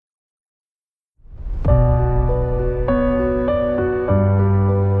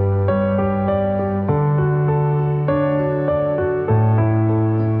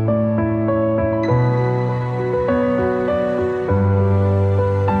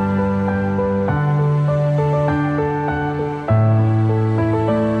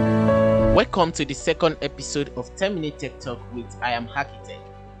Welcome to the second episode of 10-Minute Tech Talk with I Am Hakitech.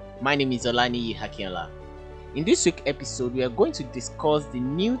 My name is Olaniyi Hakiola. In this week's episode, we are going to discuss the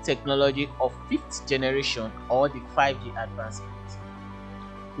new technology of 5th generation or the 5G advancement.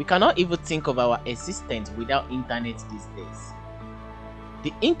 We cannot even think of our existence without internet these days.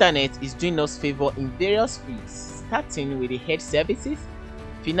 The internet is doing us favor in various fields, starting with the health services,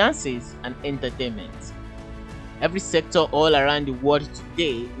 finances, and entertainment. Every sector all around the world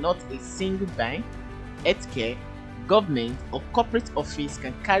today, not a single bank, healthcare, government, or corporate office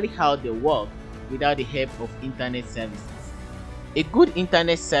can carry out their work without the help of internet services. A good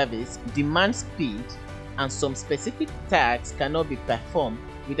internet service demands speed, and some specific tasks cannot be performed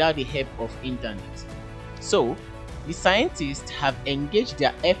without the help of internet. So, the scientists have engaged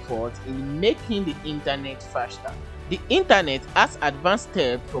their efforts in making the internet faster. The internet has advanced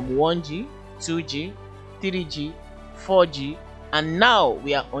steps from 1G, 2G, 3G, 4G, and now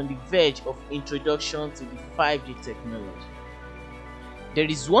we are on the verge of introduction to the 5G technology. There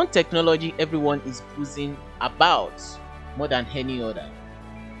is one technology everyone is buzzing about more than any other: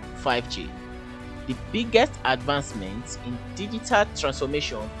 5G. The biggest advancements in digital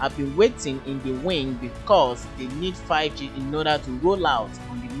transformation have been waiting in the wing because they need 5G in order to roll out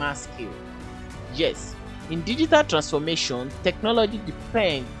on the mass scale. Yes, in digital transformation, technology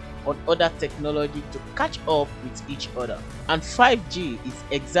depends on other technology to catch up with each other, and 5G is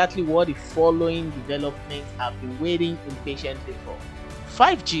exactly what the following developments have been waiting impatiently for.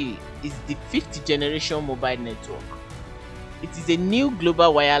 5G is the 5th generation mobile network. It is a new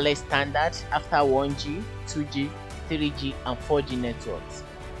global wireless standard after 1G, 2G, 3G, and 4G networks.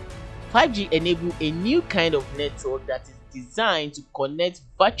 5G enables a new kind of network that is designed to connect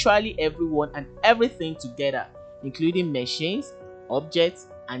virtually everyone and everything together, including machines, objects,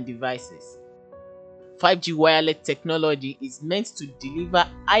 and devices. 5G wireless technology is meant to deliver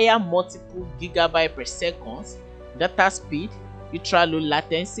higher multiple gigabyte per second data speed, ultra low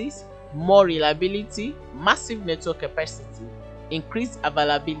latencies, more reliability, massive network capacity, increased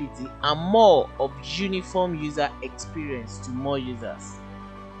availability, and more of uniform user experience to more users.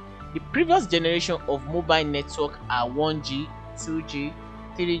 The previous generation of mobile network are 1G, 2G,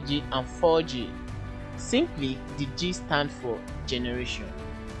 3G, and 4G. Simply, the G stands for generation.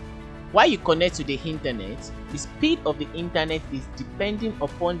 While you connect to the internet, the speed of the internet is depending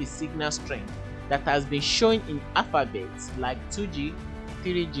upon the signal strength that has been shown in alphabets like 2G,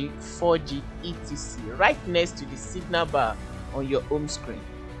 3G, 4G, etc. right next to the signal bar on your home screen.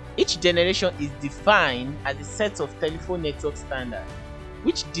 Each generation is defined as a set of telephone network standards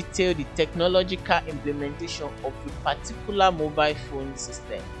which detail the technological implementation of a particular mobile phone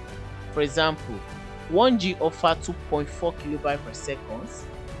system. For example, 1G offers 2.4 KB per second,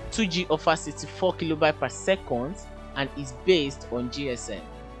 2G offers 64 KB per second and is based on GSM.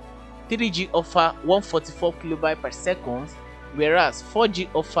 3G offers 144 KB per second, whereas 4G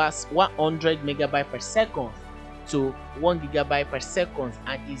offers 100 MB per second to 1 GB per second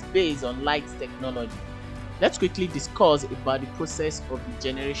and is based on light technology. Let's quickly discuss about the process of the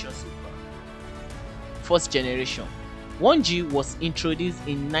generation so far. First generation. 1G was introduced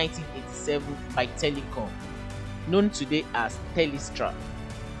in 1987 by Telecom, known today as Telstra.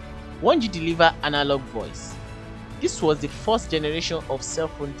 1G delivered analog voice. This was the first generation of cell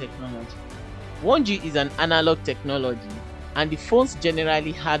phone technology. 1G is an analog technology, and the phones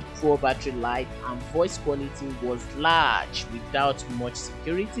generally had poor battery life and voice quality was large without much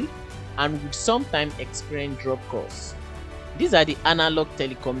security and would sometimes experience drop calls. These are the analog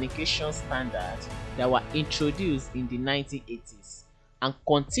telecommunication standards that were introduced in the 1980s and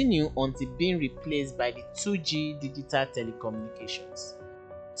continue until being replaced by the 2G digital telecommunications.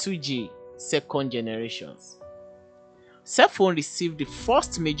 2G second generations. Cell phone received the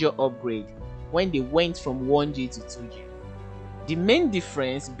first major upgrade when they went from 1G to 2G. The main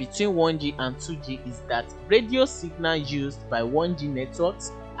difference between 1G and 2G is that radio signals used by 1G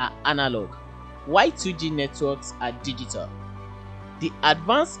networks are analog, while 2G networks are digital. The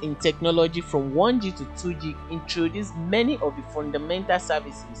advance in technology from 1G to 2G introduced many of the fundamental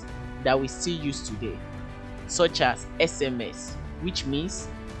services that we still use today, such as SMS, which means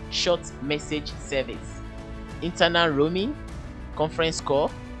short message service, internal roaming, conference call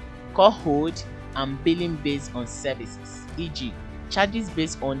hold, and billing based on services, e.g. charges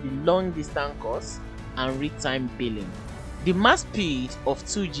based on the long distance calls and real-time billing. The max speed of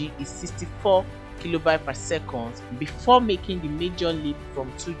 2G is 64 KB per second before making the major leap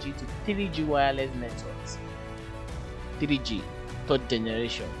from 2G to 3G wireless networks. 3G, third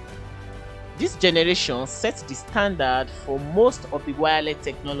generation. This generation sets the standard for most of the wireless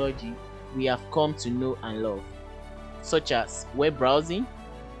technology we have come to know and love, such as web browsing,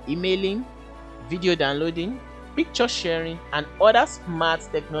 emailing, video downloading, picture sharing, and other smart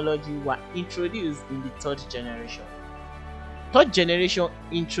technology were introduced in the third generation. Third generation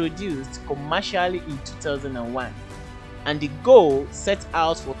introduced commercially in 2001, and the goal set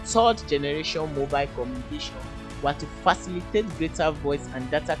out for third generation mobile communication were to facilitate greater voice and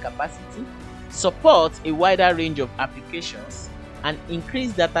data capacity, support a wider range of applications, and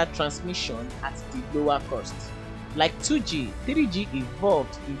increase data transmission at the lower cost. Like 2G, 3G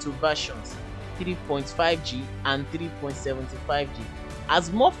evolved into versions 3.5G and 3.75G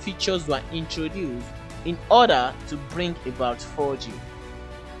as more features were introduced in order to bring about 4G.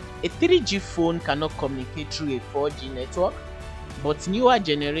 A 3G phone cannot communicate through a 4G network, but newer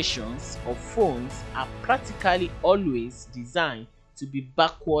generations of phones are practically always designed to be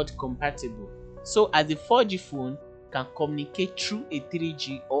backward compatible, so as a 4G phone can communicate through a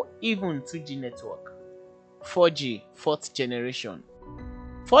 3G or even 2G network. 4G, fourth generation.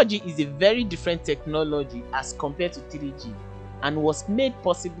 4G is a very different technology as compared to 3G and was made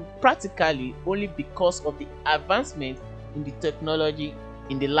possible practically only because of the advancement in the technology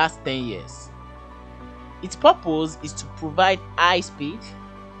in the last 10 years. Its purpose is to provide high speed,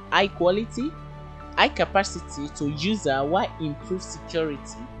 high quality, high capacity to user while improve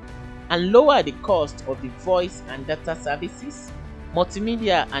security and lower the cost of the voice and data services,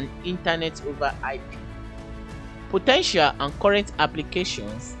 multimedia and internet over IP. Potential and current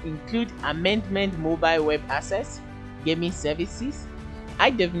applications include amendment mobile web access, gaming services,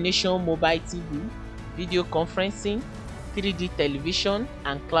 high-definition mobile TV, video conferencing, 3D television,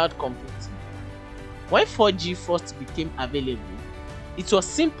 and cloud computing. When 4G first became available, it was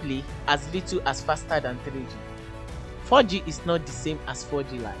simply as little as faster than 3G. 4G is not the same as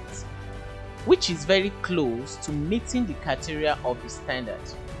 4G Lite, which is very close to meeting the criteria of the standard.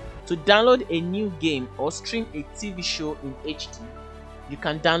 To download a new game or stream a TV show in HD, you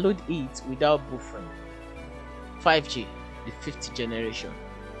can download it without buffering. 5G, the fifth generation.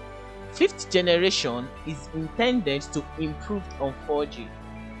 Fifth generation is intended to improve on 4G.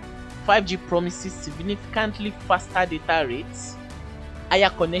 5G promises significantly faster data rates,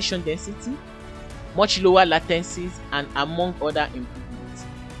 higher connection density, much lower latencies, and among other improvements.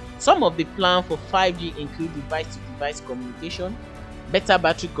 Some of the plans for 5G include device-to-device communication, better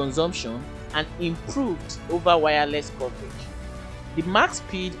battery consumption, and improved over wireless coverage. The max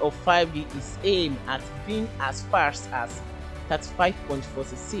speed of 5G is aimed at being as fast as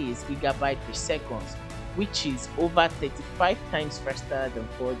 35.46 GB per second, which is over 35 times faster than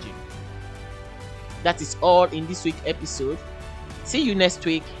 4G. That is all in this week's episode. See you next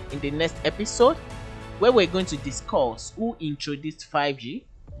week in the next episode, where we're going to discuss who introduced 5G,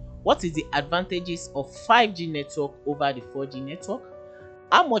 what is the advantages of 5G network over the 4G network,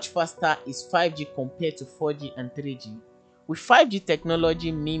 how much faster is 5G compared to 4G and 3G, will 5G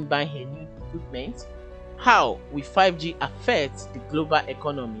technology mean buying a new equipment, how will 5G affect the global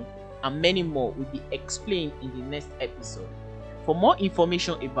economy, and many more will be explained in the next episode. For more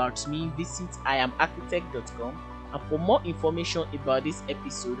information about me, visit iamarchitect.com, and for more information about this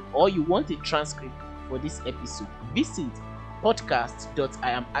episode or you want a transcript for this episode, visit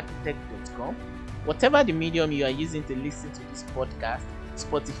podcast.iamarchitect.com. Whatever the medium you are using to listen to this podcast,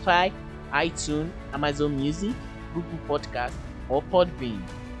 Spotify, iTunes, Amazon Music, Google Podcast, or Podbean,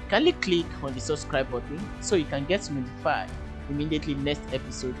 kindly click on the subscribe button so you can get notified immediately next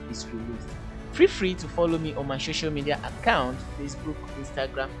episode is released. Feel free to follow me on my social media account, Facebook,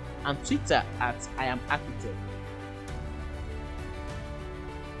 Instagram, and Twitter at iamarchitect.